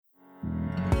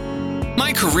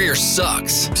My career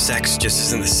sucks. Sex just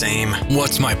isn't the same.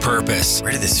 What's my purpose?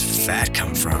 Where did this fat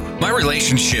come from? My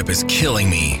relationship is killing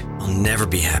me. I'll never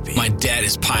be happy. My debt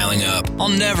is piling up. I'll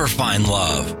never find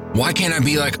love. Why can't I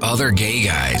be like other gay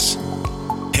guys?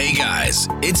 Hey guys,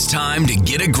 it's time to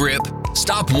get a grip,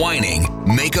 stop whining,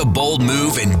 make a bold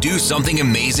move, and do something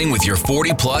amazing with your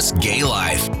 40-plus gay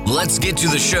life. Let's get to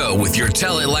the show with your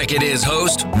Tell It Like It Is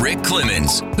host, Rick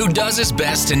Clemens, who does his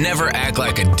best to never act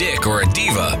like a dick or a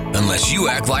diva unless you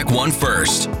act like one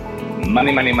first.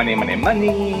 Money, money, money, money,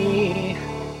 money.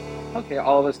 Okay,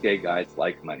 all of us gay guys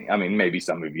like money. I mean, maybe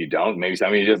some of you don't. Maybe some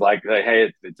of you just like,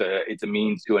 hey, it's a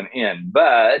means to an end.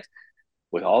 But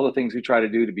with all the things we try to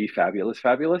do to be fabulous,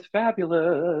 fabulous,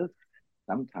 fabulous,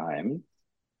 sometimes,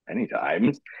 many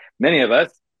times, many of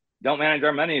us don't manage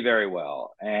our money very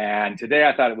well. And today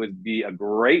I thought it would be a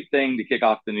great thing to kick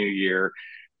off the new year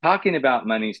talking about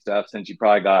money stuff, since you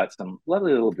probably got some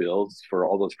lovely little bills for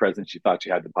all those presents you thought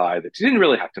you had to buy that you didn't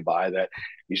really have to buy, that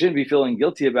you shouldn't be feeling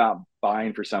guilty about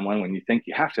buying for someone when you think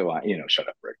you have to buy. Shut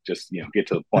up, Rick. Just, get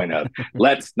to the point of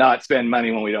let's not spend money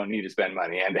when we don't need to spend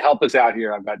money. And to help us out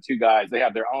here, I've got two guys. They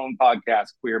have their own podcast,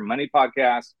 Queer Money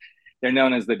Podcast. They're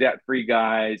known as the Debt Free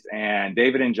Guys, and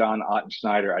David and John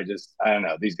Ottenschneider. I don't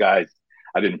know, these guys,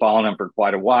 I've been following them for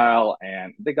quite a while,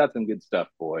 and they got some good stuff,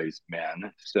 boys,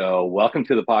 men. So welcome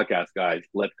to the podcast, guys.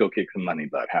 Let's go kick some money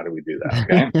butt. How do we do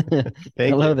that? Okay.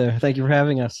 Hello there. Thank you for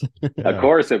having us. Of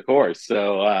course.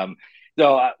 So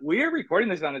we are recording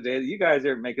this on a day that you guys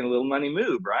are making a little money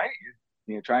move, right?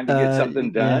 You're trying to get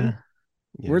something done.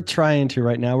 Yeah. We're trying to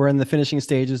right now. We're in the finishing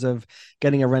stages of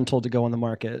getting a rental to go on the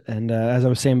market. And as I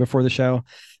was saying before the show,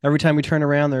 every time we turn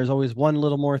around, there's always one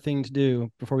little more thing to do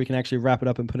before we can actually wrap it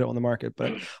up and put it on the market.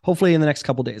 But hopefully in the next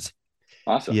couple of days.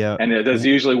 Awesome. Yeah. And does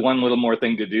usually one little more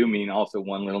thing to do mean also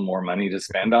one little more money to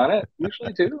spend on it?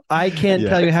 Usually too. I can't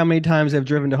tell you how many times I've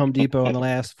driven to Home Depot in the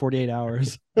last 48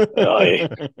 hours. Wait.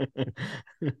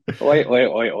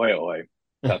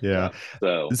 Yeah.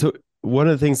 So one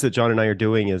of the things that John and I are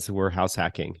doing is we're house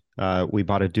hacking. We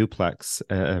bought a duplex.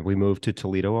 We moved to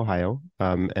Toledo, Ohio,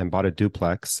 and bought a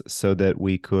duplex so that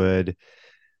we could,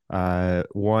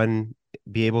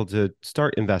 be able to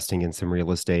start investing in some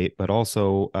real estate, but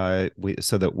also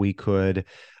so that we could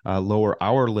lower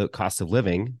our cost of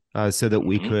living, so that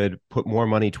we could put more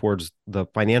money towards the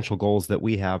financial goals that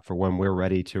we have for when we're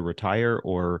ready to retire,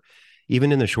 or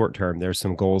even in the short term. There's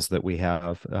some goals that we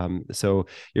have. So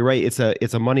you're right.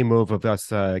 It's a money move of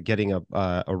us getting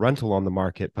a rental on the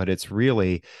market, but it's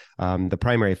really the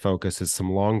primary focus is some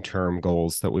long-term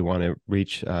goals that we want to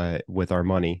reach with our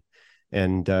money.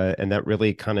 And that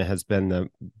really kind of has been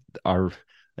I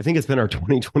think it's been our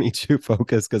 2022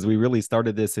 focus, because we really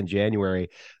started this in January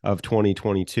of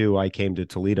 2022. I came to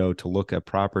Toledo to look at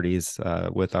properties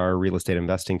with our real estate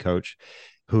investing coach,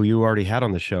 who you already had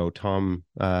on the show, Tom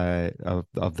of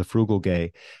the Frugal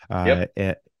Gay. And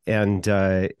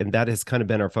that has kind of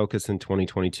been our focus in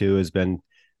 2022, has been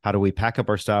how do we pack up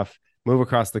our stuff, move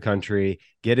across the country,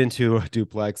 get into a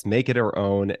duplex, make it our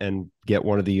own, and get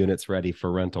one of the units ready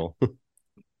for rental.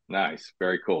 Nice.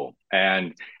 Very cool.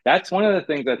 And that's one of the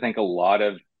things I think a lot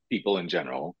of people in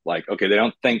general, like, okay, they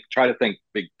don't try to think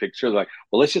big picture. Like,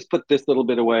 well, let's just put this little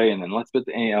bit away, and then let's put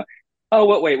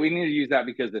wait, we need to use that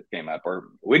because this came up, or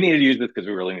we need to use this because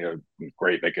we really need a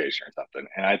great vacation or something.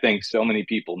 And I think so many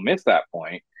people miss that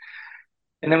point.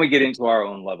 And then we get into our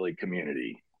own lovely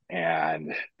community,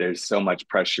 and there's so much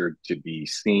pressure to be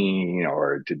seen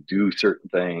or to do certain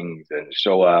things and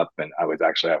show up. And I was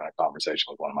actually having a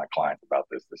conversation with one of my clients about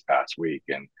this past week.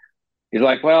 And he's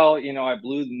like, well, I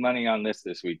blew money on this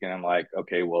week. And I'm like,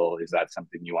 okay, well, is that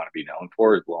something you want to be known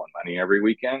for, is blowing money every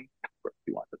weekend? Of course,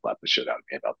 you want to slap the shit out of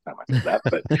me about the time I said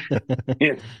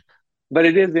that. But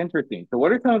it is interesting. So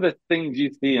what are some of the things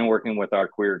you see in working with our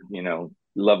queer,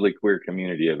 lovely queer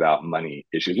community about money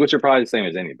issues, which are probably the same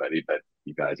as anybody, but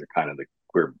you guys are kind of the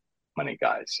queer money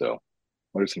guys. So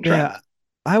what are some trends? Yeah,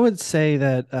 I would say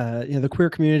that, the queer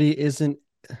community isn't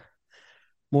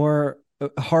more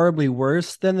horribly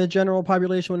worse than the general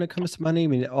population when it comes to money. I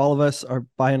mean, all of us are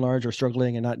by and large are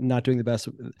struggling and not doing the best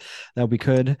that we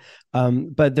could.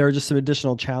 But there are just some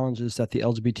additional challenges that the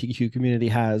LGBTQ community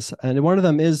has. And one of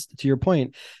them is, to your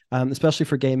point, especially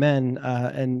for gay men,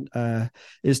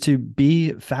 is to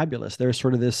be fabulous. There's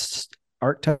sort of this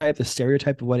archetype, the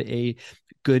stereotype of what a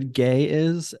good gay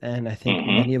is. And I think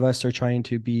many of us are trying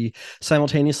to be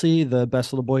simultaneously the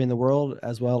best little boy in the world,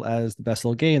 as well as the best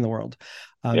little gay in the world.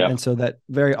 And so that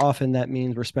very often that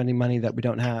means we're spending money that we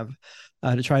don't have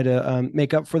to try to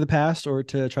make up for the past, or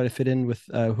to try to fit in with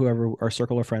whoever our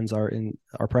circle of friends are in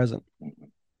our present.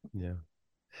 Yeah.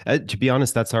 To be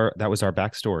honest, that was our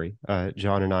backstory.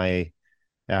 John and I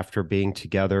after being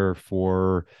together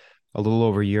for a little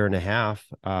over a year and a half,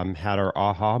 had our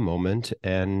aha moment,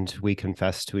 and we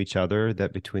confessed to each other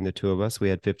that between the two of us, we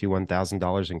had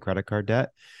 $51,000 in credit card debt.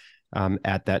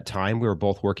 At that time, we were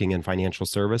both working in financial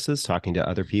services, talking to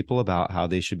other people about how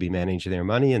they should be managing their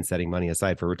money and setting money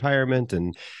aside for retirement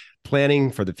and planning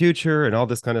for the future and all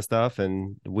this kind of stuff.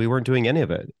 And we weren't doing any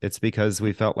of it. It's because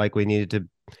we felt like we needed to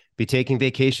be taking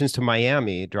vacations to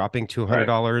Miami, dropping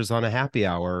 $200 on a happy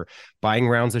hour, buying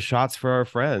rounds of shots for our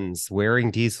friends, wearing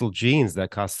diesel jeans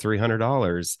that cost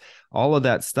 $300. All of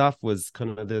that stuff was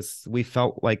kind of this, we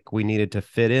felt like we needed to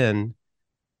fit in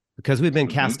because we've been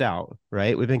cast out,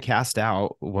 right? We've been cast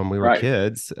out when we were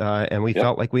kids, and we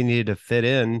felt like we needed to fit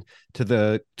in to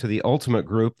the ultimate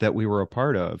group that we were a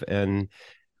part of. And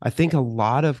I think a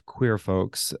lot of queer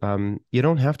folks, you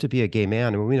don't have to be a gay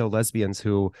man. I mean, we know lesbians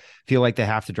who feel like they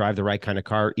have to drive the right kind of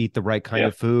car, eat the right kind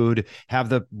of food, have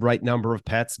the right number of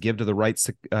pets, give to the right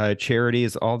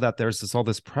charities, all that. There's all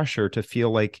this pressure to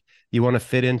feel like you want to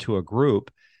fit into a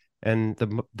group. And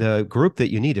the group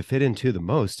that you need to fit into the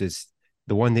most is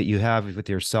the one that you have with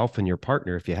yourself and your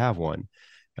partner, if you have one.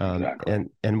 Exactly.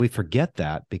 And we forget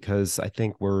that because I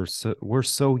think we're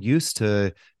so used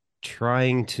to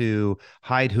trying to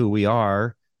hide who we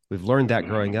are. We've learned that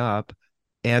growing up,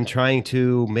 and trying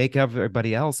to make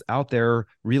everybody else out there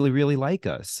really, really like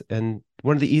us. And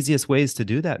one of the easiest ways to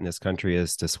do that in this country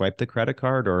is to swipe the credit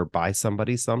card or buy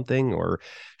somebody something or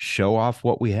show off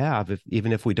what we have.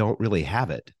 Even if we don't really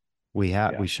have it, we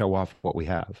show off what we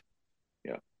have.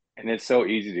 Yeah. And it's so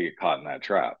easy to get caught in that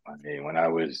trap. I mean, when I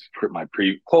was my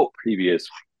previous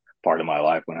part of my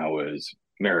life, when I was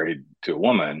married to a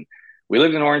woman, we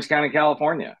lived in Orange County,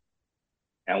 California,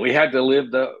 and we had to live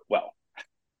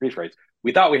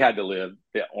we thought we had to live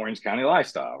the Orange County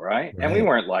lifestyle, right? And we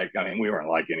weren't like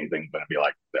anything but be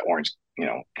like the Orange,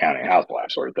 County housewife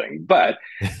sort of thing. But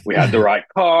we had the right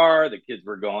car, the kids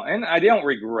were going, and I don't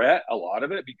regret a lot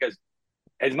of it because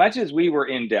as much as we were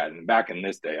in debt, and back in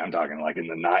this day, I'm talking like in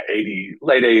the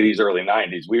late 80s, early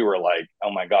 90s, we were like,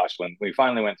 oh my gosh, when we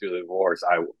finally went through the divorce,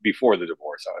 before the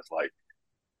divorce, I was like,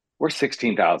 we're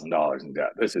 $16,000 in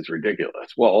debt. This is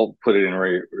ridiculous. Well, put it in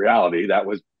reality, that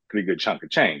was a pretty good chunk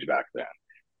of change back then.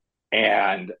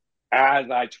 And as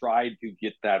I tried to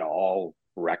get that all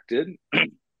corrected,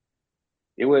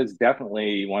 it was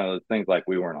definitely one of those things like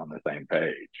we weren't on the same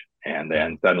page. And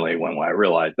then suddenly when I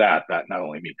realized that not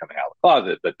only me coming out of the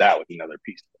closet, but that was another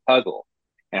piece of the puzzle.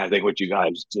 And I think what you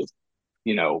guys just,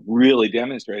 really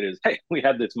demonstrated is, hey, we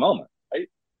had this moment, right?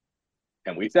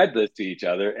 And we said this to each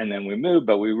other, and then we moved,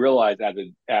 but we realized as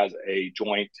a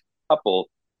joint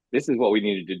couple, this is what we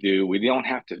needed to do. We don't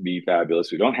have to be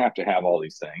fabulous. We don't have to have all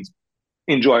these things.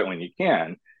 Enjoy it when you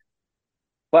can.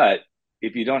 But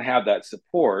if you don't have that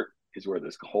support, is where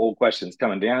this whole question is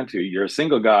coming down to. You're a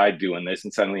single guy doing this,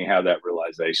 and suddenly you have that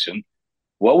realization.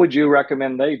 What would you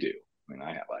recommend they do? I mean,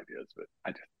 I have ideas, but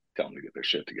I just tell them to get their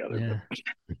shit together. Yeah.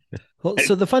 Well,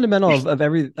 so the fundamental of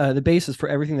the basis for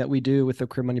everything that we do with the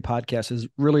Queer Money Podcast is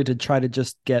really to try to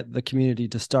just get the community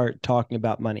to start talking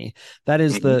about money. That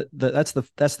is that's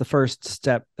the first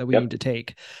step that we need to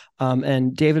take.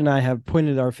 And David and I have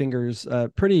pointed our fingers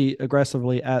pretty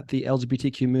aggressively at the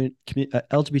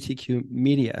LGBTQ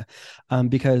media,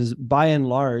 because by and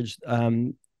large,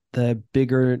 the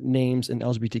bigger names in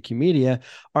LGBTQ media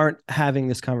aren't having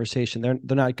this conversation. They're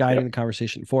not guiding the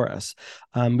conversation for us.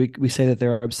 We say that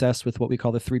they're obsessed with what we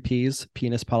call the 3 Ps: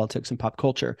 penis, politics, and pop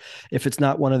culture. If it's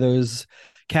not one of those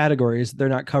categories, they're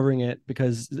not covering it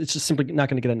because it's just simply not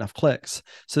going to get enough clicks.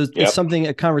 So it's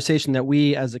a conversation that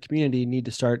we as a community need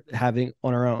to start having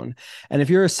on our own. And if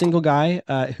you're a single guy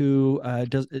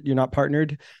you're not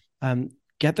partnered,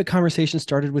 get the conversation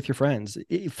started with your friends.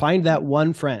 Find that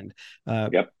one friend.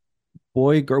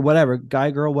 Boy, girl, whatever,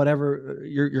 guy, girl, whatever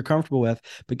you're comfortable with,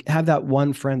 but have that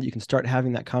one friend that you can start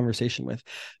having that conversation with.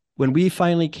 When we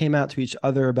finally came out to each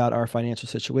other about our financial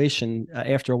situation,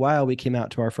 after a while, we came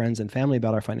out to our friends and family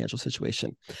about our financial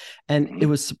situation. And it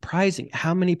was surprising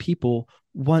how many people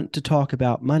want to talk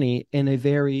about money in a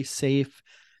very safe,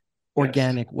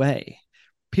 organic way.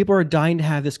 People are dying to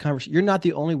have this conversation. You're not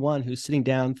the only one who's sitting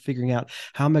down figuring out,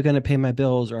 how am I going to pay my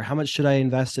bills, or how much should I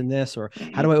invest in this, or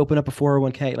how do I open up a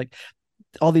 401k? Like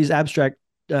all these abstract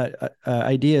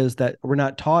ideas that we're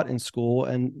not taught in school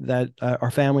and that our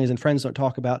families and friends don't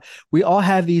talk about. We all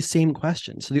have these same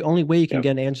questions. So the only way you can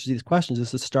get answers to these questions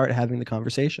is to start having the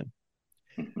conversation.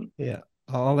 Yeah.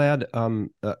 I'll add,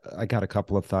 I got a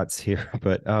couple of thoughts here,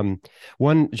 but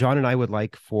one, John and I would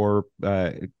like for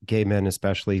gay men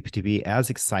especially to be as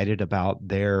excited about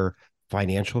their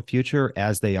financial future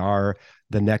as they are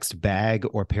the next bag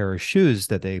or pair of shoes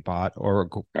that they bought or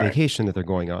vacation that they're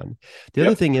going on. The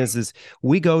other thing is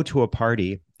we go to a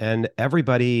party and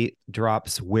everybody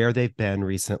drops where they've been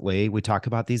recently. We talk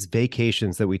about these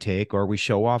vacations that we take, or we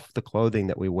show off the clothing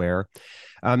that we wear.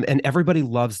 And everybody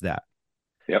loves that.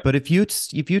 Yep. But if you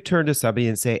turn to somebody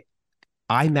and say,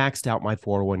 I maxed out my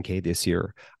 401k this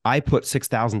year, I put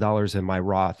 $6,000 in my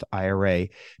Roth IRA,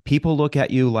 people look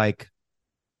at you like,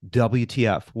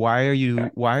 WTF? Why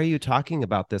are you talking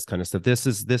about this kind of stuff? This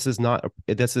is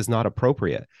not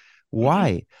appropriate.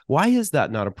 Why is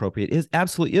that not appropriate? It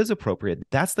absolutely is appropriate.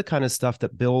 That's the kind of stuff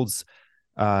that builds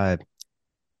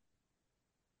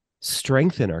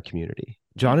strength in our community.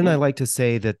 John and I like to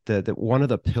say that that one of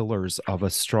the pillars of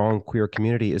a strong queer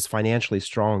community is financially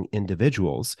strong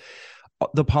individuals.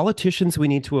 The politicians we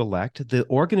need to elect, the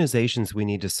organizations we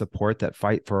need to support that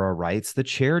fight for our rights, the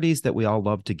charities that we all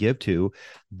love to give to,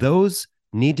 those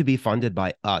need to be funded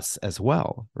by us as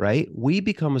well, right? We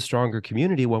become a stronger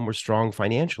community when we're strong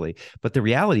financially. But the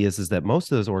reality is that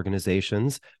most of those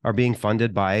organizations are being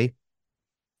funded by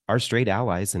our straight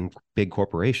allies and big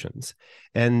corporations.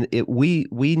 And we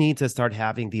need to start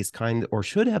having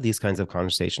should have these kinds of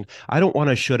conversations. I don't want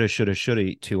to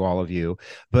shoulda to all of you,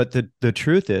 but the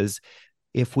truth is,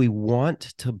 if we want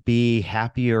to be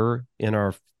happier in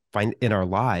our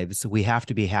lives, we have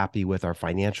to be happy with our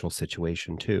financial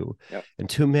situation too. Yep. And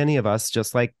too many of us,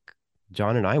 just like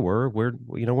John and I we're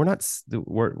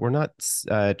not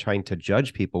trying to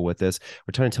judge people with this.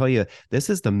 We're trying to tell you this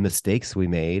is the mistakes we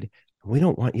made. We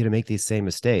don't want you to make these same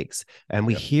mistakes. And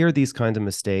we hear these kinds of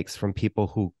mistakes from people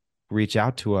who reach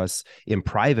out to us in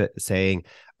private saying,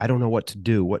 I don't know what to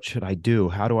do. What should I do?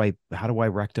 How do I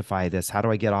rectify this? How do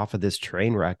I get off of this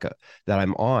train wreck that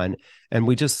I'm on? And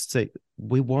we just say,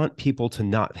 we want people to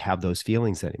not have those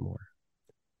feelings anymore.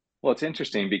 Well, it's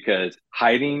interesting because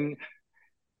hiding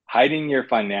your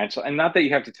financial, and not that you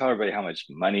have to tell everybody how much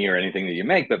money or anything that you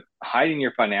make, but hiding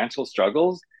your financial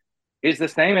struggles is the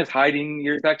same as hiding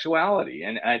your sexuality.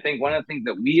 And I think one of the things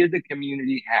that we as a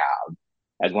community have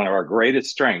as one of our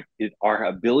greatest strengths is our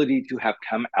ability to have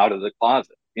come out of the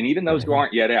closet. And even those who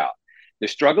aren't yet out, the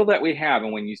struggle that we have,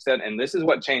 and when you said, and this is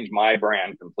what changed my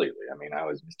brand completely. I mean, I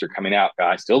was Mr. Coming Out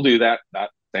guy, I still do that,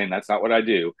 not saying that's not what I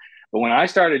do. But when I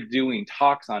started doing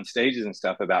talks on stages and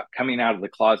stuff about coming out of the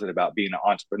closet, about being an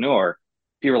entrepreneur,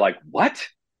 people were like, what?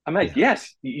 I'm like,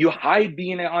 yes, you hide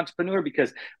being an entrepreneur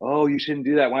because, oh, you shouldn't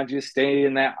do that. Why don't you just stay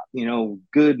in that,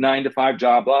 good 9-to-5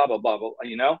 job, blah, blah, blah,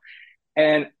 blah,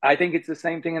 And I think it's the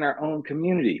same thing in our own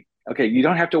community. Okay, you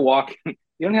don't have to walk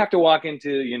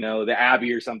into, the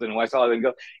Abbey or something in West Hollywood and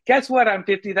go, guess what? I'm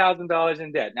 $50,000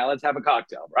 in debt. Now let's have a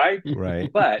cocktail, right?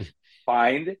 Right. But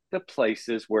find the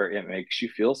places where it makes you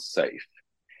feel safe,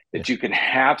 that you can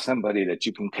have somebody that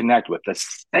you can connect with the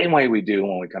same way we do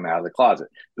when we come out of the closet.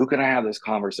 Who can I have this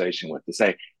conversation with to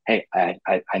say, hey, I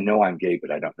know I'm gay,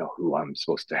 but I don't know who I'm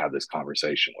supposed to have this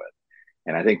conversation with.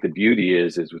 And I think the beauty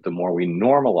is with the more we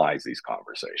normalize these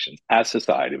conversations as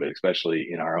society, but especially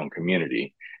in our own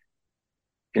community,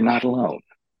 you're not alone.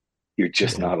 You're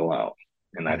just not alone.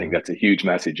 And I think that's a huge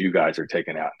message you guys are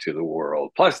taking out into the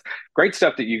world. Plus, great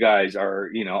stuff that you guys are,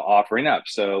 offering up.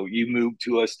 So you moved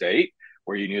to a state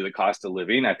where you knew the cost of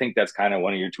living. I think that's kind of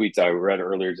one of your tweets I read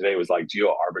earlier today was like geo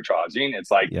arbitraging.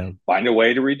 It's like, find a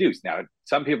way to reduce. Now,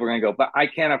 some people are going to go, but I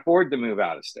can't afford to move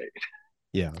out of state.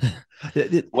 Yeah.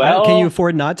 Well, can you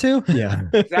afford not to? Yeah,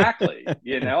 exactly.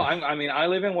 I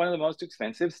live in one of the most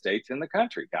expensive states in the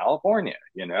country, California,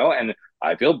 and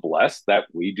I feel blessed that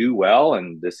we do well.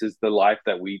 And this is the life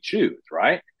that we choose.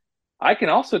 Right. I can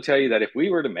also tell you that if we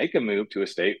were to make a move to a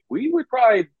state, we would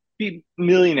probably be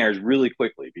millionaires really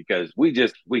quickly because we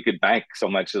could bank so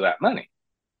much of that money.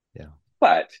 Yeah.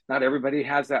 But not everybody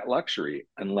has that luxury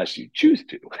unless you choose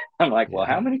to. I'm like, well,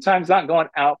 how many times not going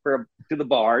out to the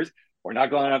bars or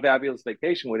not going on a fabulous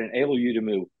vacation would enable you to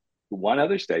move to one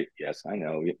other state? Yes, I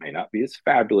know it may not be as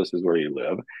fabulous as where you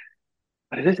live,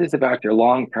 but this is about your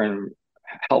long-term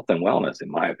health and wellness,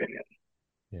 in my opinion.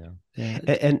 Yeah.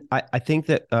 And I think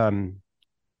that,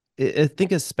 I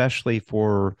think especially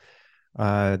for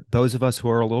those of us who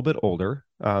are a little bit older,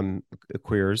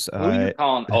 queers. Who are you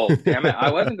calling old? Damn it!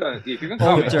 I wasn't going to. If you're going to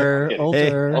call me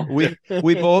older. Hey,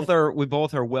 we both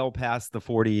are well past the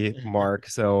 40 mark.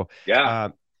 So yeah.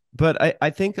 But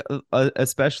I think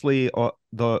especially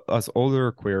us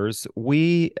older queers,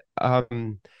 we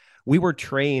were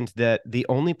trained that the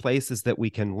only places that we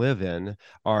can live in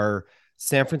are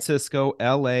San Francisco,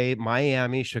 LA,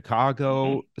 Miami,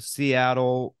 Chicago,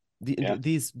 Seattle,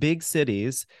 these big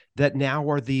cities that now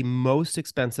are the most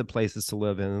expensive places to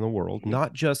live in the world,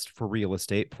 not just for real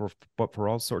estate, but for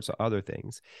all sorts of other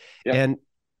things. Yeah. And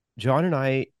John and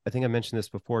I think I mentioned this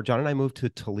before, John and I moved to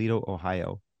Toledo,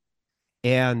 Ohio,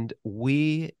 and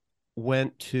we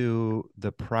went to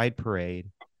the Pride Parade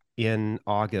in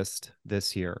August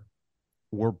this year.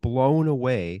 We're blown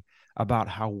away about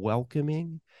how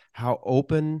welcoming, how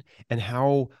open, and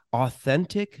how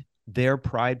authentic their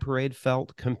Pride Parade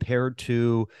felt compared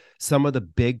to some of the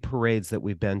big parades that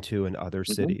we've been to in other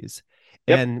cities.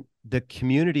 Yep. And the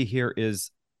community here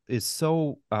is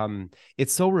so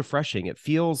it's so refreshing. It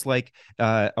feels like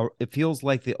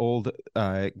the old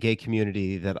gay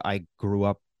community that I grew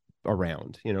up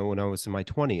around, when I was in my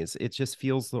 20s. It just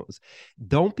feels,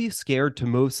 don't be scared to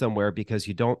move somewhere because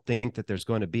you don't think that there's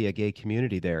going to be a gay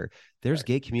community there. There's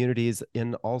gay communities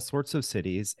in all sorts of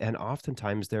cities, and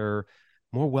oftentimes they're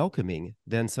more welcoming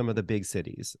than some of the big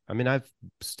cities. I mean, I've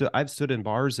stood in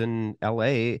bars in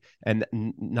LA and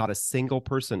not a single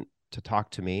person to talk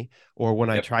to me, or when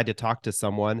I tried to talk to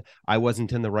someone, I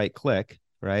wasn't in the right clique,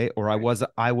 right? Or I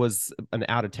was an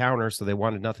out of towner, so they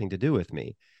wanted nothing to do with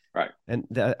me. Right. And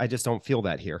I just don't feel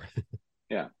that here.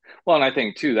 Yeah. Well, and I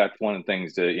think too, that's one of the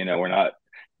things that, we're not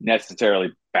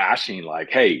necessarily bashing like,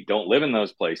 hey, don't live in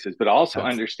those places, but also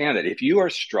understand that if you are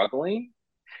struggling,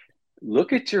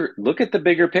 look at the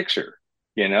bigger picture.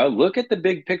 Look at the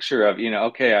big picture of,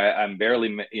 okay, I'm barely,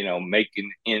 making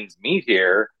ends meet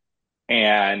here,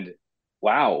 and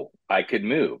wow, I could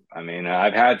move. I mean,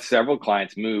 I've had several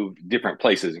clients move different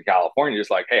places in California,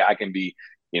 just like, hey, I can be,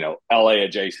 LA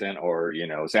adjacent, or,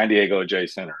 San Diego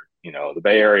adjacent, or, the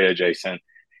Bay Area adjacent,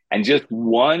 and just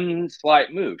one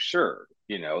slight move. Sure.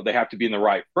 They have to be in the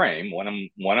right frame.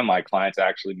 One of my clients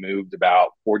actually moved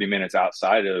about 40 minutes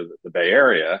outside of the Bay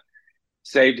Area,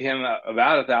 saved him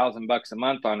about $1,000 a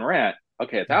month on rent.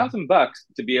 Okay. $1,000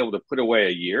 to be able to put away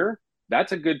a year.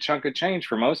 That's a good chunk of change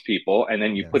for most people. And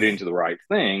then you put it into the right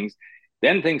things,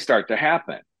 then things start to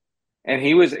happen. And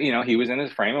he was in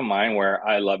his frame of mind where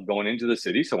I love going into the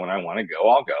city. So when I want to go,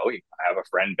 I'll go. I have a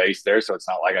friend based there, so it's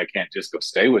not like I can't just go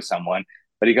stay with someone.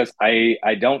 But he goes, I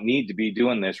don't need to be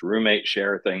doing this roommate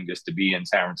share thing just to be in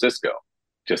San Francisco.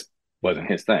 Just wasn't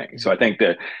his thing. So I think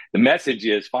the message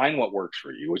is find what works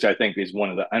for you, which I think is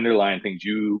one of the underlying things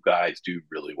you guys do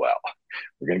really well.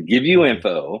 We're going to give you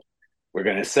info. We're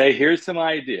going to say, here's some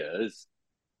ideas,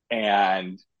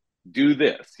 and do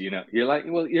this. You're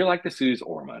like the Suze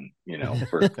Orman,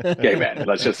 for gay men.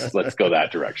 Let's go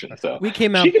that direction. So we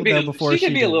came out she can be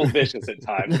a little vicious at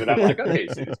times, but I'm like, okay,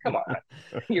 Suze, come on,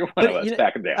 you're one of us.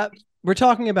 Back and down. We're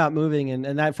talking about moving,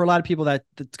 and that for a lot of people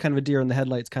that's kind of a deer in the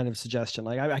headlights kind of suggestion.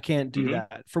 Like I can't do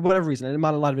that for whatever reason, and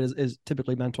a lot of it is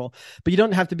typically mental. But you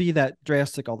don't have to be that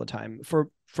drastic all the time.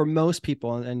 For most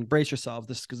people, and brace yourself,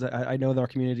 this because I know that our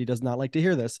community does not like to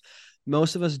hear this.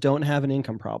 Most of us don't have an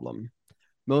income problem.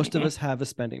 Most of us have a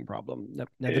spending problem. Now,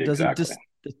 that doesn't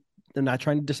I'm not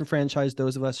trying to disenfranchise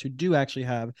those of us who do actually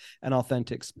have an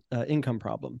authentic income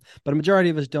problem, but a majority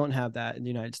of us don't have that in the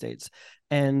United States.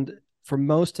 And for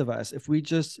most of us, if we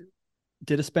just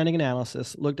did a spending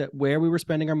analysis, looked at where we were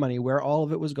spending our money, where all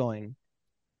of it was going,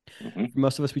 for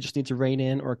most of us, we just need to rein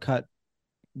in or cut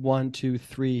 1, 2,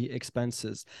 3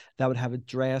 expenses. That would have a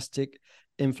drastic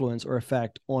influence or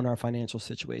effect on our financial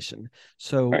situation.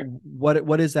 So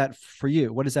what is that for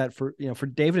you? What is that for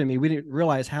David and me? We didn't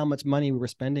realize how much money we were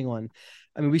spending on.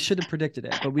 I mean, we should have predicted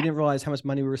it, but we didn't realize how much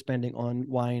money we were spending on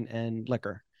wine and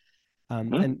liquor.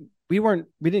 And we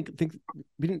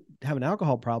didn't have an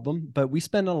alcohol problem, but we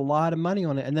spend a lot of money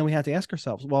on it. And then we have to ask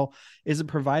ourselves, well, is it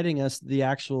providing us the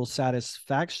actual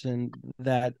satisfaction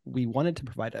that we wanted to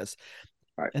provide us?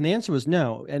 And the answer was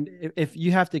no. And if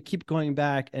you have to keep going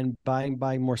back and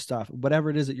buying more stuff, whatever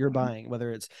it is that you're buying,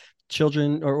 whether it's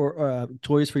children or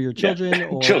toys for your children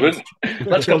or children,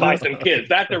 let's go buy some kids.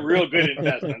 That's a real good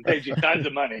investment. Saves you tons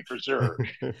of money for sure.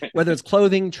 Whether it's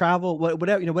clothing, travel,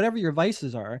 whatever your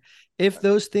vices are, if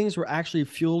those things were actually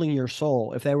fueling your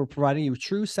soul, if they were providing you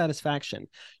true satisfaction,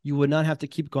 you would not have to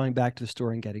keep going back to the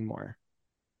store and getting more.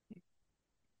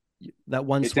 That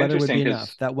one sweater would be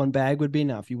enough. That one bag would be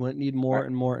enough. You wouldn't need more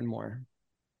and more and more.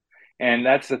 And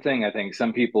that's the thing. I think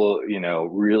some people,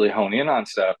 really hone in on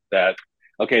stuff that,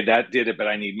 okay, that did it, but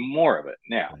I need more of it.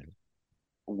 Now,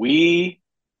 we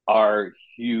are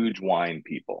huge wine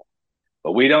people,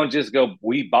 but we don't just go,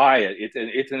 we buy it.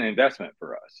 It's an investment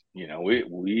for us.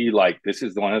 We like, this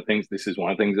is one of the things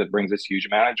that brings us huge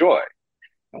amount of joy,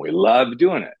 and we love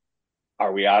doing it.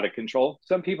 Are we out of control?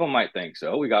 Some people might think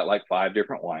so. We got like 5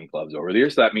 different wine clubs over the year.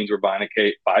 So that means we're buying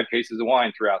 5 cases of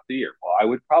wine throughout the year. Well, I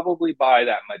would probably buy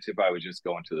that much if I was just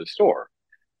going to the store.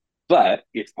 but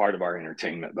it's part of our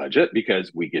entertainment budget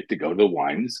because we get to go to the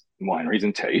wineries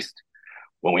and taste.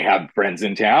 When we have friends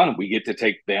in town, we get to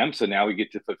take them. So now we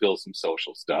get to fulfill some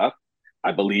social stuff.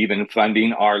 I believe in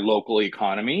funding our local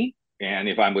economy. And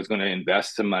if I was going to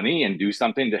invest some money and do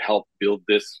something to help build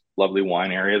this lovely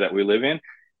wine area that we live in,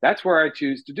 that's where I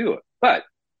choose to do it. But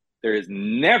there is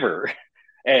never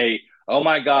oh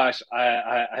my gosh,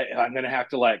 I'm going to have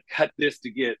to like cut this to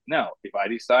get, no, if I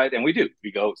decide, and we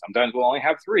go, sometimes we'll only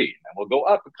have 3 and then we'll go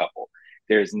up a couple.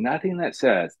 There's nothing that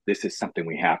says this is something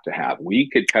we have to have. We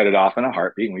could cut it off in a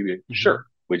heartbeat and we'd be, sure,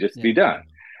 we just be done.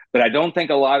 But I don't think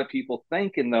a lot of people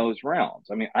think in those realms.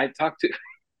 I mean, I talked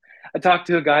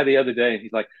to a guy the other day and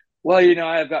he's like, well,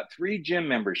 I've got 3 gym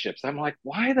memberships. I'm like,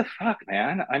 why the fuck,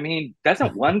 man? I mean,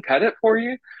 doesn't one cut it for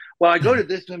you? Well, I go to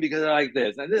this one because I like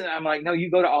this. And then I'm like, no, you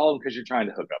go to all of them because you're trying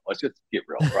to hook up. Let's just get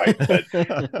real, right?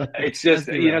 But it's just,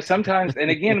 sometimes,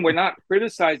 and again, we're not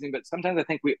criticizing, but sometimes I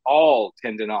think we all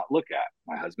tend to not look at.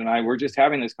 My husband and I were just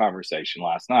having this conversation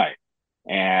last night.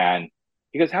 And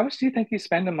he goes, how much do you think you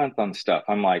spend a month on stuff?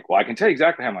 I'm like, well, I can tell you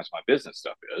exactly how much my business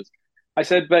stuff is. I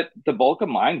said, but the bulk of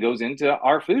mine goes into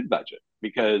our food budget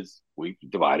because we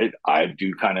divided. I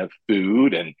do kind of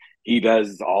food and he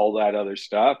does all that other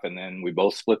stuff. And then we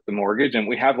both split the mortgage and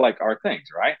we have like our things,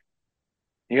 right?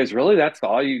 He goes, really? That's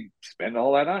all you spend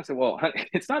all that on? I said, well, honey,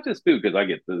 it's not just food because I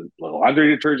get the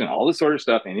laundry detergent, all this sort of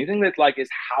stuff. Anything that's like is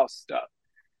house stuff.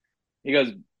 He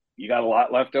goes, you got a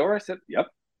lot left over? I said, yep.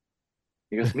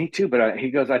 He goes, me too. But he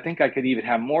goes, I think I could even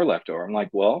have more left over. I'm like,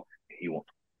 well, he won't.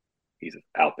 He's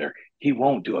out there. He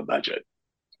won't do a budget.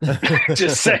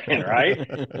 Just saying, right?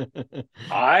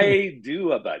 I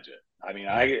do a budget. I mean,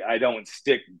 I don't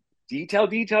stick detail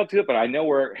to it, but I know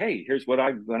where, hey, here's what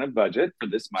I'm going to budget for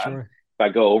this month. Sure. If I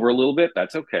go over a little bit,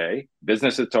 that's okay.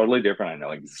 Business is totally different. I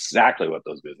know exactly what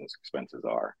those business expenses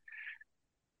are.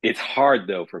 It's hard,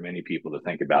 though, for many people to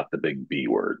think about the big B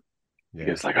word. Yeah.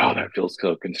 It's like, oh, that feels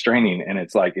so constraining. And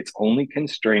it's like, it's only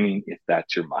constraining if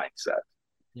that's your mindset.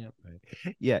 Yeah.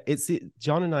 Right. Yeah.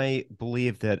 John and I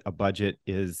believe that a budget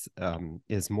is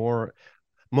more.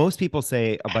 Most people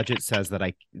say a budget says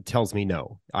that tells me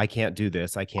no, I can't do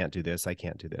this. I can't do this. I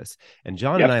can't do this. And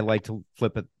John and I like to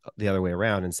flip it the other way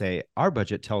around and say our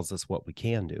budget tells us what we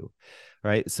can do.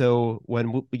 Right. So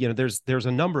when there's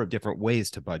a number of different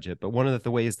ways to budget, but one of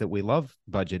the ways that we love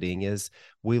budgeting is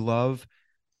we love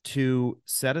to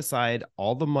set aside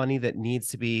all the money that needs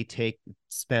to be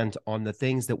spent on the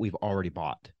things that we've already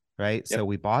bought, right? Yep. So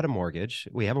we bought a mortgage.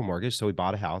 We have a mortgage. So we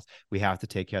bought a house. We have to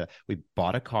take care of that. We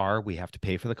bought a car. We have to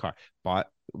pay for the car.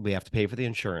 We have to pay for the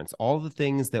insurance, all the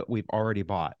things that we've already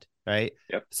bought, right?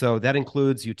 Yep. So that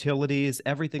includes utilities,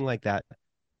 everything like that.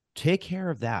 Take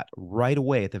care of that right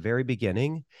away at the very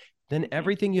beginning. Then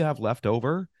everything you have left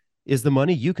over is the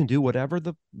money you can do whatever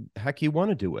the heck you want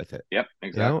to do with it. Yep,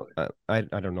 exactly. I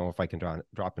don't know if I can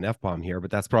drop an F-bomb here, but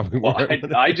that's probably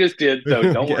I just did, so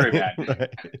don't worry, man.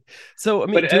 Right. So I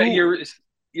mean, but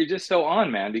you're just so on,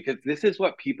 man, because this is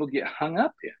what people get hung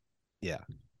up in. Yeah,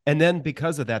 and then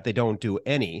because of that, they don't do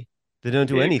anything,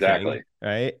 exactly.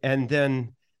 Right? And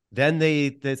then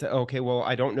they say, okay, well,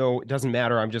 I don't know, it doesn't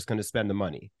matter. I'm just going to spend the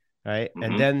money, right? Mm-hmm.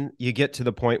 And then you get to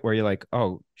the point where you're like,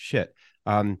 oh shit.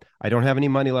 I don't have any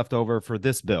money left over for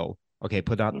this bill. Okay,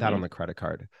 put that on the credit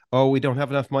card. Oh, we don't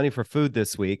have enough money for food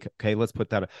this week. Okay, let's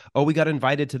put that. Oh, we got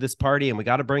invited to this party and we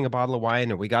got to bring a bottle of wine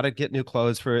and we got to get new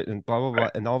clothes for it and blah, blah, blah.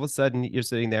 Right. And all of a sudden you're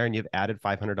sitting there and you've added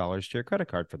 $500 to your credit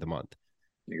card for the month.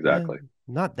 Exactly.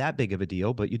 Not that big of a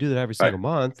deal, but you do that every single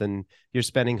month and you're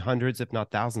spending hundreds, if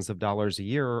not thousands of dollars a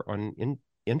year on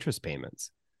interest payments.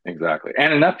 Exactly.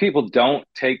 And enough people don't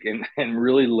take and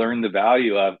really learn the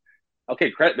value of,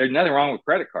 okay, there's nothing wrong with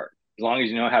credit cards as long as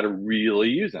you know how to really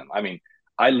use them. I mean,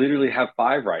 I literally have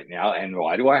 5 right now. And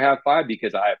why do I have 5?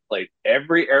 Because I have played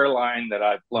every airline that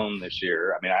I've flown this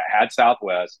year. I mean, I had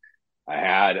Southwest. I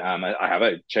have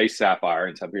a Chase Sapphire.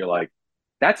 And some people are like,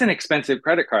 that's an expensive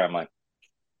credit card. I'm like,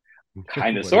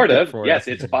 kind of, sort of. Yes,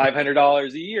 it's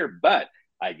 $500 a year, but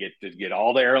I get to get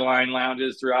all the airline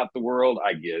lounges throughout the world.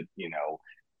 I get,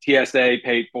 TSA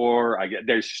paid for.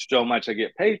 There's so much I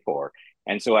get paid for.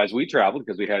 And so as we traveled,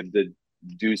 because we had to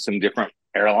do some different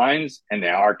airlines, and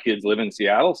now our kids live in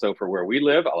Seattle. So for where we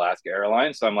live, Alaska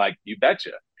Airlines. So I'm like, you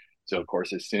betcha. So of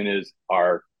course, as soon as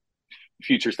our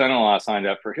future son-in-law signed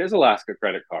up for his Alaska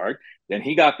credit card, then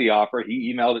he got the offer.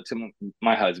 He emailed it to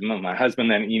my husband. My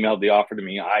husband then emailed the offer to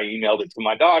me. I emailed it to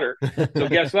my daughter. So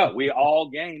guess what? We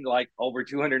all gained like over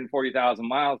 240,000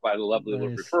 miles by the lovely little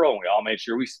referral. And we all made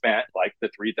sure we spent like the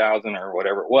 3,000 or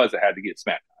whatever it was that had to get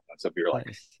spent. So if you're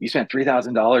like, you spent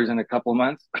 $3,000 in a couple of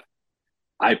months,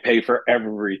 I pay for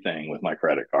everything with my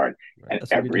credit card. Right.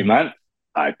 And every month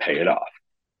I pay it off.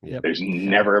 Yep. There's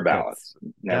never a balance.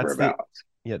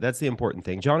 That's the important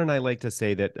thing. John and I like to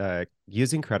say that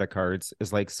using credit cards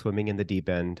is like swimming in the deep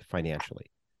end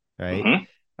financially, right?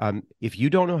 Mm-hmm. If you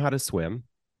don't know how to swim,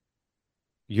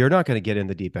 you're not going to get in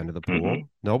the deep end of the pool. Mm-hmm.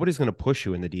 Nobody's going to push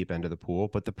you in the deep end of the pool.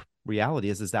 But the reality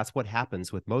is that's what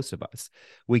happens with most of us.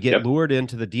 We get lured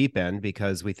into the deep end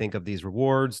because we think of these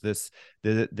rewards,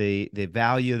 the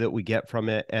value that we get from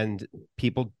it. And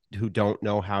people who don't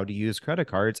know how to use credit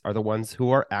cards are the ones who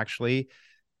are actually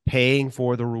paying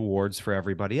for the rewards for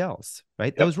everybody else,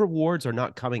 right? Those rewards are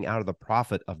not coming out of the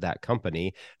profit of that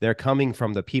company. They're coming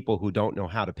from the people who don't know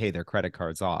how to pay their credit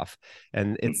cards off.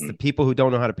 And it's the people who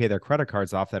don't know how to pay their credit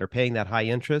cards off that are paying that high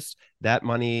interest. That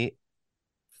money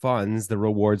funds the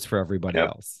rewards for everybody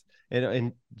else.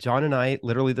 And John and I,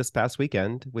 literally this past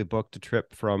weekend, we booked a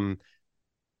trip from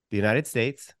the United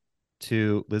States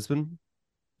to Lisbon,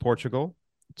 Portugal,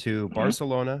 to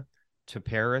Barcelona, to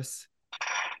Paris,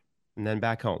 and then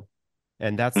back home.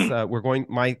 And that's we're going,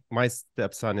 my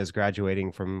stepson is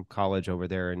graduating from college over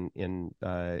there in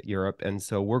Europe, and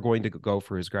so we're going to go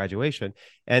for his graduation,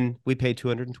 and we paid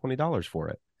 $220 for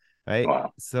it, right?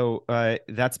 Wow. So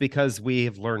that's because we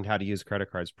have learned how to use credit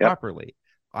cards properly.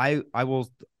 I will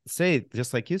say,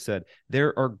 just like you said,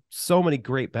 there are so many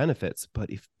great benefits, but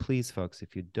please folks,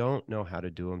 if you don't know how to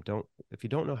do them,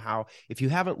 if you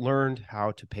haven't learned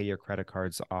how to pay your credit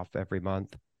cards off every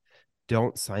month,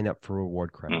 don't sign up for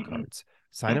reward credit cards.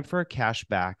 Sign up for a cash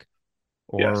back,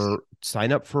 or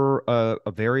sign up for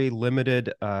a very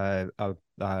limited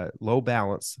low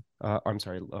balance.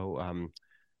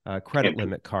 Credit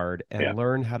limit card, and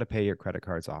learn how to pay your credit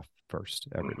cards off first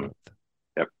every month.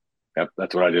 Yep.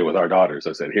 That's what I did with our daughters.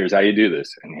 I said, here's how you do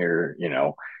this. And here's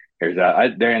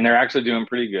that. They're actually doing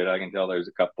pretty good. I can tell there's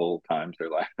a couple times they're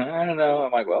like, I don't know.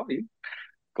 I'm like, well, you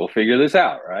go figure this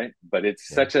out, right? But it's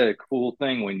such a cool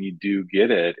thing when you do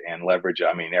get it and leverage.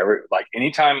 I mean,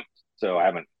 anytime. So I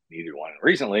haven't needed one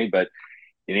recently, but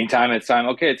anytime it's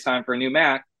time for a new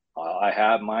Mac, I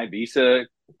have my Visa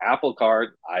Apple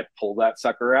card. I pull that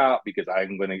sucker out because I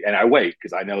wait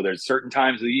because I know there's certain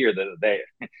times of the year that they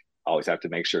always have to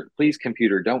make sure, please,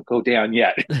 computer, don't go down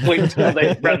yet. Wait until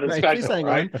they run the special,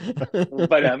 right?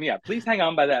 But please hang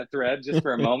on by that thread just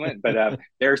for a moment. But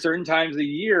there are certain times of the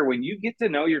year when you get to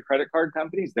know your credit card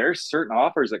companies, there's certain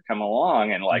offers that come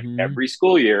along. And every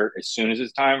school year, as soon as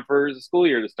it's time for the school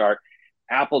year to start,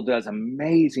 Apple does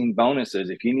amazing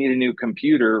bonuses. If you need a new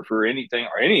computer for anything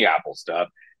or any Apple stuff,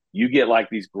 you get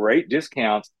these great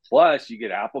discounts. Plus, you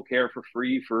get Apple Care for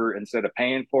free instead of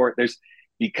paying for it.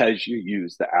 Because you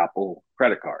use the Apple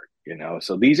credit card,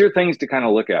 So these are things to kind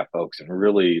of look at, folks, and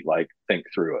really think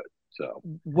through it. So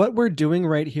what we're doing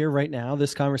right here, right now,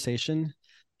 this conversation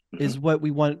is what we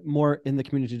want more in the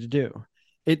community to do.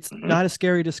 It's not a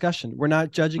scary discussion. We're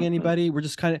not judging anybody. We're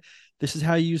just this is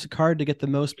how you use a card to get the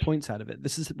most points out of it.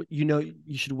 This is, you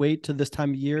should wait till this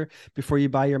time of year before you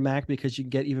buy your Mac because you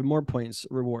can get even more points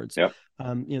rewards. Yep.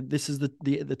 This is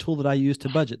the tool that I use to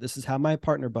budget. This is how my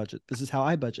partner budget. This is how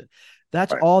I budget.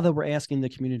 That's all that we're asking the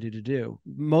community to do.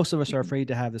 Most of us are afraid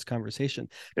to have this conversation,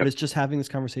 but it's just having this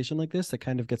conversation like this that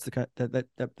kind of gets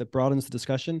that broadens the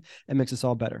discussion and makes us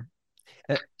all better.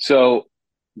 So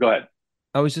go ahead.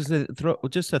 I was just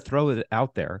to throw it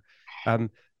out there.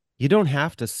 You don't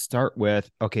have to start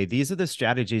with, okay, these are the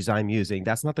strategies I'm using.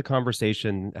 That's not the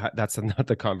conversation. That's not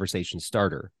the conversation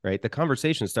starter, right? The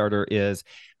conversation starter is,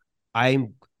 I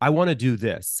want to do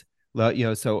this.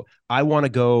 So I want to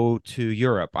go to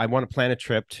Europe. I want to plan a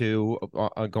trip to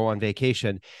go on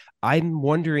vacation. I'm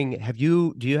wondering, have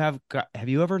you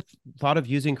ever thought of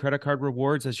using credit card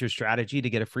rewards as your strategy to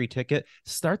get a free ticket?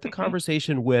 Start the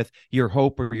conversation with your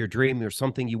hope or your dream or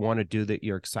something you want to do that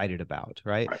you're excited about,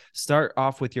 right? Start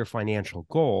off with your financial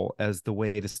goal as the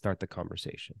way to start the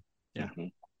conversation. Yeah.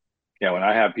 Yeah. When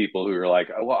I have people who are like,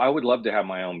 well, I would love to have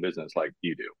my own business like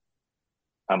you do.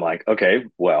 I'm like, okay,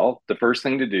 well, the first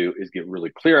thing to do is get really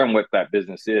clear on what that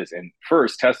business is. And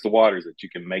first test the waters that you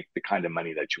can make the kind of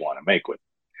money that you want to make with it.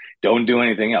 Don't do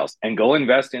anything else, and go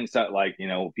invest in stuff.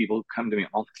 People come to me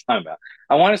all the time about,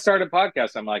 I want to start a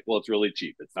podcast. I'm like, well, it's really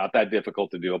cheap. It's not that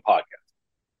difficult to do a podcast,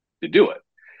 to do it.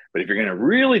 But if you're going to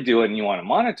really do it and you want to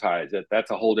monetize it, that's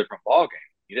a whole different ballgame.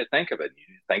 You need to think of it. You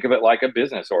need to think of it like a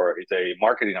business, or it's a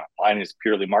marketing arm. Mine is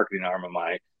purely marketing arm of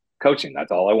my coaching.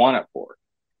 That's all I want it for.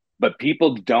 But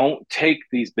people don't take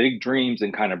these big dreams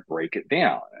and kind of break it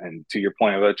down. And to your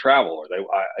point about travel,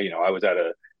 I was at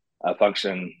a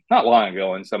function not long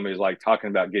ago, and somebody's talking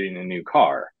about getting a new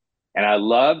car. And I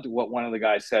loved what one of the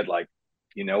guys said,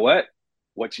 you know what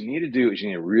what you need to do is you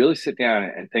need to really sit down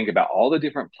and think about all the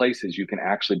different places you can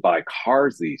actually buy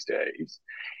cars these days,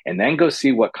 and then go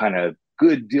see what kind of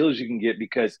good deals you can get.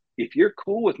 Because if you're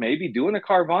cool with maybe doing a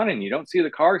Carvana and you don't see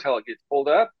the car till it gets pulled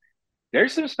up,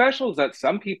 there's some specials that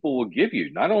some people will give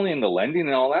you, not only in the lending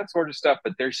and all that sort of stuff,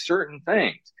 but there's certain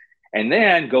things. And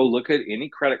then go look at any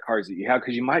credit cards that you have,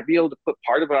 because you might be able to put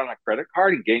part of it on a credit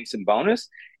card and gain some bonus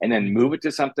and then move it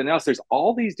to something else. There's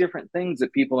all these different things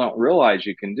that people don't realize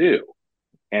you can do.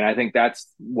 And I think that's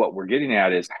what we're getting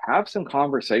at, is have some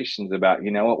conversations about,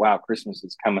 you know what, wow, Christmas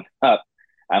is coming up.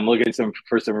 I'm looking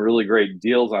for some really great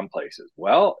deals on places.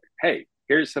 Well, hey,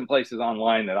 here's some places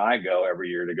online that I go every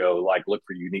year to go like look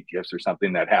for unique gifts or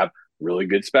something that have really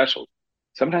good specials.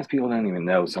 Sometimes people don't even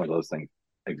know some of those things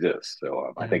exist.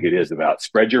 So I think it is about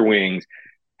spread your wings,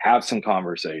 have some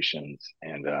conversations,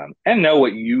 and know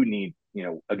what you need. You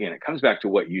know, again, it comes back to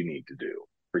what you need to do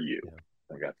for you. Yeah.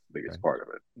 I think that's the biggest part of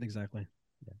it. Exactly.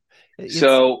 Yeah.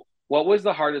 So what was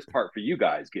the hardest part for you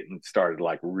guys getting started,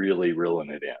 like really reeling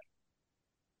it in?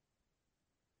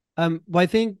 Well, I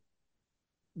think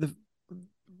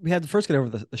we had to first get over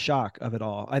the shock of it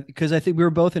all, because I think we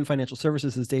were both in financial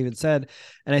services, as David said,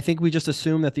 and I think we just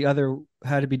assumed that the other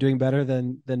had to be doing better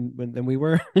than we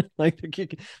were. Like,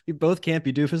 we both can't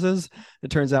be doofuses. It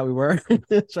turns out we were.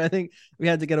 So I think we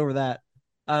had to get over that.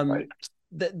 Right.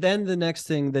 Then the next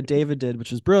thing that David did,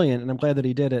 which was brilliant, and I'm glad that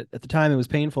he did it. At the time, it was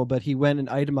painful, but he went and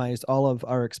itemized all of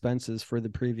our expenses for the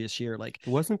previous year. Like, it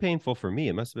wasn't painful for me.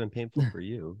 It must have been painful for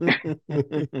you.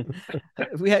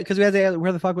 we had to ask,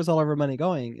 where the fuck was all of our money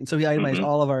going? And so he itemized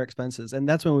all of our expenses, and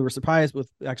that's when we were surprised with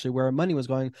actually where our money was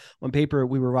going. On paper,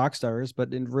 we were rock stars,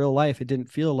 but in real life, it didn't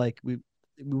feel like we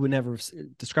would never have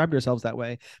described ourselves that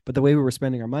way. But the way we were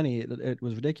spending our money, it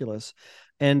was ridiculous.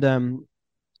 And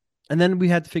then we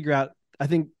had to figure out. I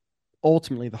think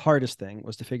ultimately the hardest thing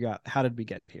was to figure out, how did we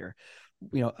get here?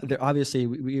 You know, obviously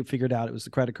we figured out it was the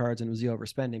credit cards and it was the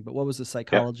overspending, but what was the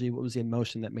psychology? What was the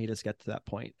emotion that made us get to that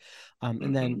point?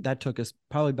 And then that took us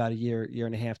probably about a year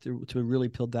and a half to really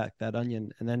peel back that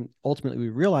onion. And then ultimately we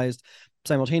realized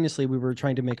simultaneously we were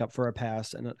trying to make up for our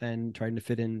past and trying to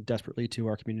fit in desperately to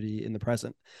our community in the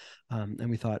present. And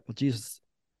we thought, well, Jesus,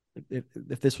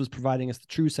 if this was providing us the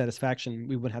true satisfaction,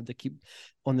 we wouldn't have to keep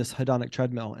on this hedonic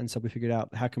treadmill. And so we figured out,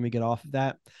 how can we get off of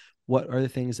that? What are the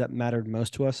things that mattered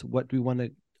most to us? What do we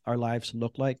want our lives to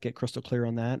look like? Get crystal clear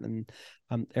on that. And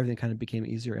everything kind of became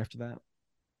easier after that.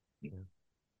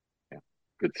 Yeah.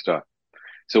 Good stuff.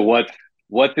 So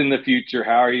what's in the future?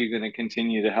 How are you going to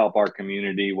continue to help our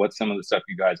community? What's some of the stuff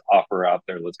you guys offer out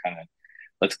there? Let's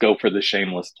go for the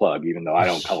shameless plug, even though I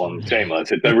don't call them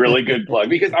shameless. It's a really good plug,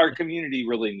 because our community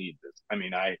really needs this. I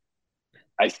mean, I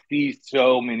see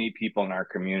so many people in our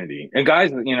community, and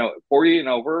guys, 40 and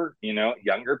over,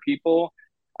 younger people.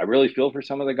 I really feel for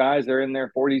some of the guys. They're in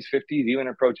their 40s, 50s, even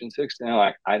approaching 60. Now,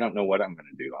 like, I don't know what I'm going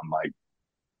to do. I'm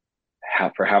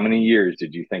like, for how many years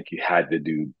did you think you had to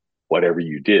do whatever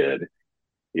you did?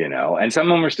 And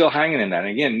some of them are still hanging in that.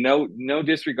 And again, no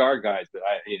disregard, guys, but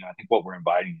I think what we're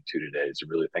inviting you to today is to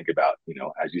really think about,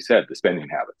 as you said, the spending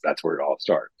habits. That's where it all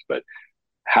starts. But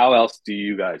how else do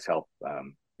you guys help,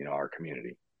 our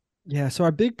community? Yeah. So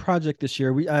our big project this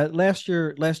year, we last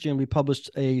year we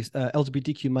published a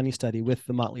LGBTQ money study with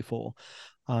the Motley Fool,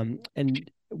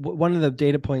 and one of the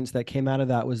data points that came out of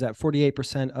that was that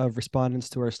 48% of respondents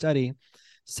to our study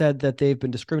said that they've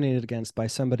been discriminated against by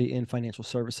somebody in financial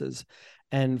services.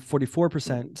 And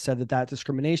 44% said that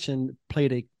discrimination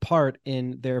played a part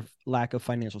in their lack of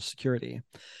financial security.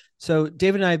 So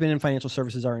David and I have been in financial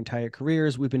services our entire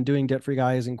careers. We've been doing Debt Free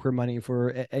Guys and Queer Money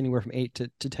for anywhere from 8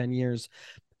 to 10 years.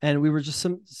 And we were just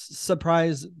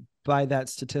surprised by that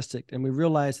statistic. And we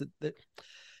realized that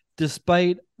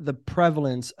despite the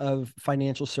prevalence of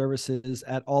financial services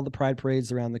at all the pride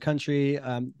parades around the country,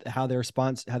 how they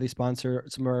sponsor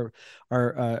some of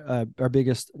our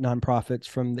biggest nonprofits,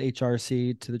 from the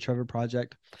HRC to the Trevor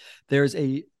Project,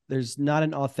 there's not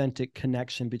an authentic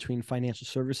connection between financial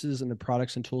services and the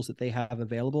products and tools that they have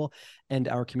available and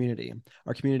our community.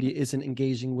 Our community isn't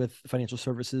engaging with financial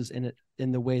services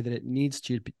in the way that it needs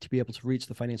to be able to reach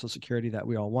the financial security that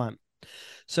we all want.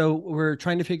 So we're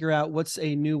trying to figure out what's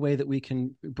a new way that we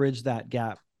can bridge that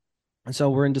gap. And so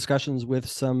we're in discussions with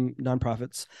some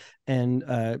nonprofits and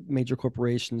major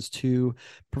corporations to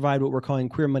provide what we're calling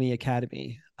Queer Money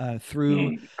Academy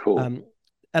through cool.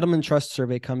 Edelman Trust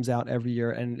Survey comes out every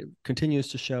year, and it continues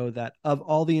to show that of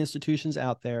all the institutions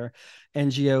out there,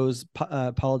 NGOs,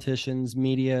 politicians,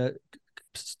 media,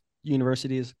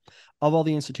 universities, of all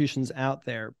the institutions out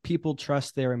there, people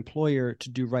trust their employer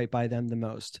to do right by them the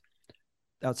most.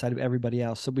 outside of everybody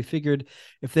else. So we figured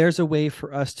if there's a way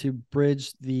for us to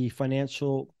bridge the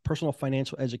personal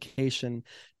financial education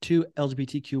to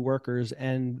LGBTQ workers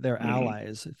and their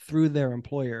allies through their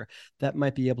employer, that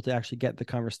might be able to actually get the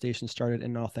conversation started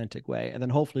in an authentic way. And then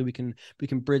hopefully we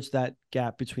can bridge that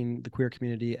gap between the queer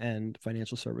community and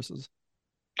financial services.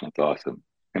 That's awesome.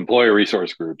 Employer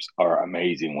resource groups are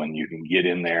amazing when you can get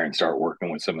in there and start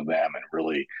working with some of them and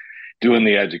really doing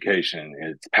the education.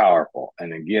 It's powerful.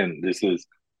 And again, this is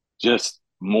just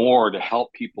more to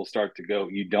help people start to go,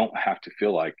 you don't have to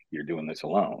feel like you're doing this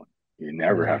alone. You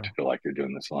never have to feel like you're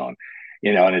doing this alone.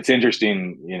 And it's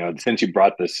interesting, since you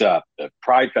brought this up, the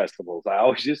Pride festivals, I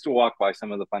always used to walk by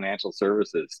some of the financial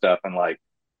services stuff and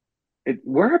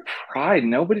we're a Pride.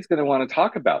 Nobody's going to want to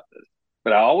talk about this.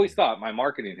 But I always thought my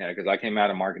marketing head, because I came out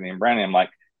of marketing and branding, I'm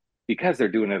like, because they're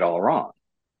doing it all wrong.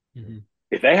 Mm-hmm.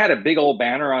 If they had a big old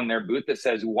banner on their booth that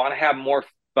says, we want to have more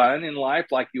fun in life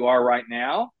like you are right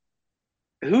now,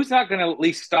 who's not going to at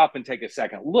least stop and take a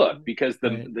second look? Because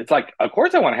it's like, of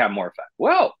course I want to have more fun.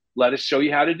 Well, let us show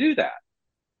you how to do that.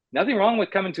 Nothing wrong with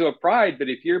coming to a Pride, but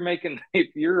if you're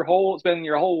spending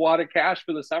your whole wad of cash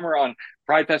for the summer on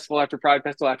Pride Festival after Pride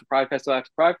Festival after Pride Festival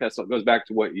after Pride Festival, it goes back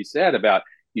to what you said about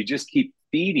you just keep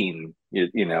feeding,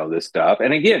 this stuff.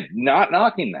 And again, not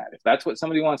knocking that if that's what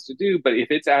somebody wants to do, but if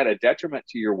it's at a detriment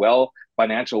to your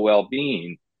financial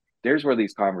well-being, there's where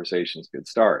these conversations could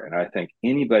start. And I think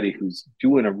anybody who's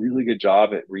doing a really good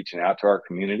job at reaching out to our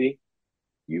community,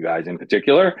 you guys in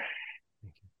particular,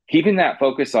 keeping that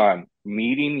focus on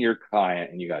meeting your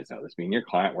client, and you guys know this, meeting your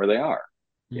client where they are.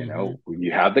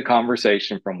 You have the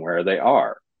conversation from where they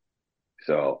are.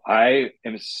 So I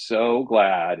am so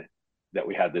glad that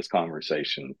we had this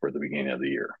conversation for the beginning of the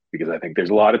year, because I think there's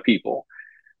a lot of people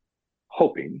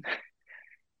hoping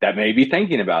that may be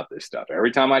thinking about this stuff.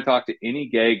 Every time I talk to any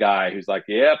gay guy who's like,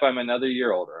 yep, I'm another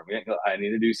year older, I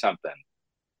need to do something,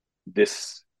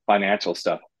 this financial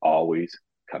stuff always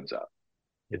comes up.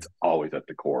 It's always at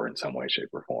the core in some way, shape,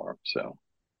 or form. So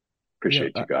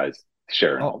appreciate you guys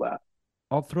sharing all that.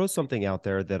 I'll throw something out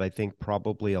there that I think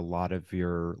probably a lot of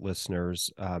your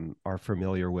listeners are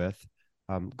familiar with.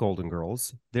 Golden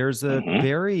Girls. There's a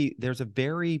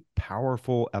very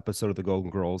powerful episode of the Golden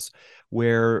Girls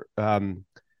where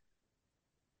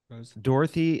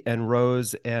Dorothy and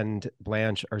Rose and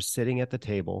Blanche are sitting at the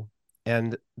table,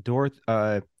 and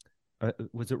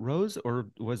was it Rose or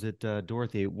was it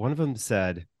Dorothy? One of them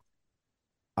said,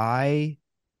 I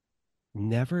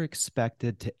never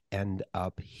expected to end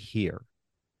up here.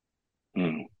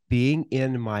 Being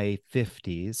in my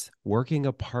 50s, working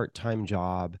a part-time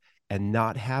job, and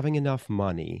not having enough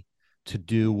money to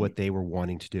do what they were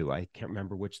wanting to do. I can't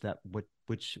remember what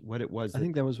it was. I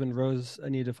think that was when Rose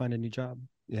needed to find a new job.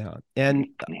 Yeah. And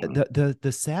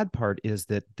the sad part is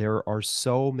that there are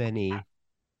so many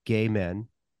gay men,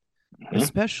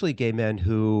 especially gay men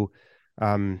who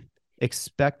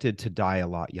expected to die a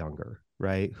lot younger,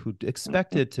 right? Who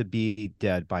expected to be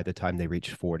dead by the time they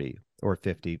reach 40 or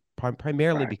 50,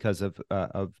 primarily because of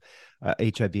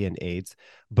HIV and AIDS.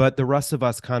 But the rest of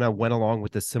us kind of went along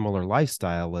with a similar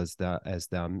lifestyle as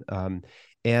them.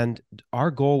 And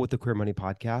our goal with the Queer Money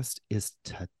Podcast is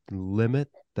to limit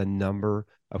the number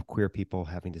of queer people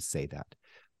having to say that.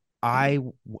 I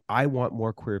want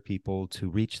more queer people to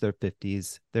reach their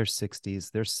 50s, their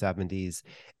 60s, their 70s,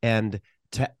 and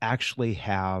to actually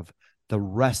have the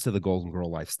rest of the Golden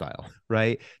Girl lifestyle,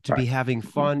 right? To be having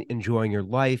fun, enjoying your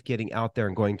life, getting out there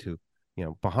and going to,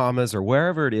 Bahamas or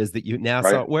wherever it is that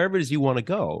Nassau, wherever it is you want to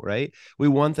go, right? We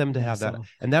want them to have that.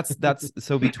 And that's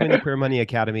so between the Queer Money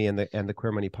Academy and the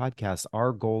Queer Money Podcast,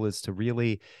 our goal is to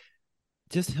really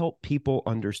just help people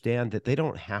understand that they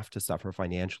don't have to suffer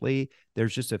financially.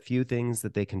 There's just a few things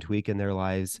that they can tweak in their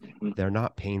lives. They're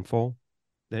not painful.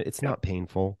 It's not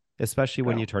painful, especially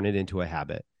when you turn it into a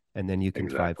habit, and then you can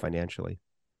thrive financially.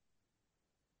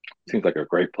 Seems like a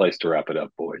great place to wrap it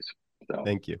up, boys. So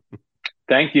thank you.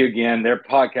 Thank you again. Their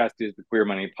podcast is the Queer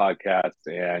Money Podcast,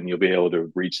 and you'll be able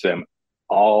to reach them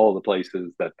all the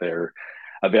places that they're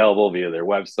available via their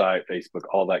website, Facebook,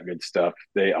 all that good stuff.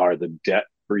 They are the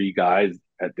Debt-Free Guys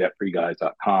at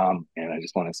debtfreeguys.com. And I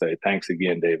just want to say thanks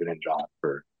again, David and John,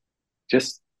 for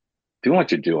just doing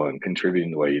what you're doing,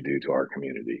 contributing the way you do to our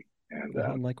community.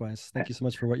 And likewise, thank you so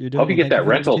much for what you're doing. Hope you get that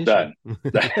rental done.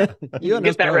 You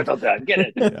get that rental done. Get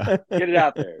it. Get it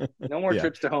out there. No more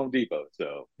trips to Home Depot.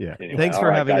 So anyway, thanks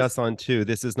for having us on too.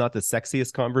 This is not the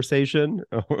sexiest conversation.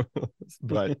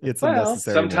 but it's Well,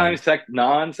 unnecessary. sometimes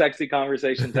non-sexy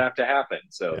conversations have to happen.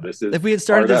 So this is. If we had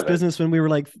started part this of it. business when we were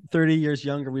like 30 years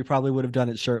younger, we probably would have done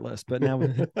it shirtless. But now,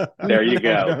 There you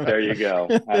go. There you go.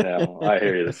 I know. I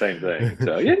hear you. The same thing.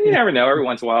 So you never know. Every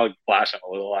once in a while, flash them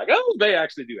a little like, oh, they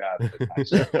actually do have it.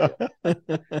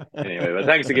 Nice. Anyway, but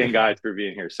thanks again, guys, for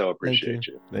being here. So appreciate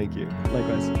you. Thank you.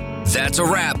 likewise. That's a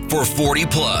wrap for 40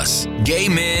 Plus. Gay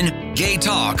men, gay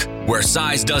talk, where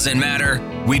size doesn't matter.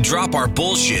 We drop our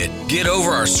bullshit, get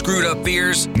over our screwed up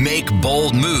fears, make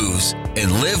bold moves,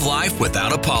 and live life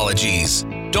without apologies.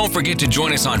 Don't forget to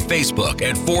join us on Facebook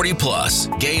at 40 Plus,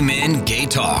 Gay Men, Gay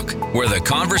Talk, where the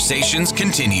conversations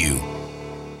continue.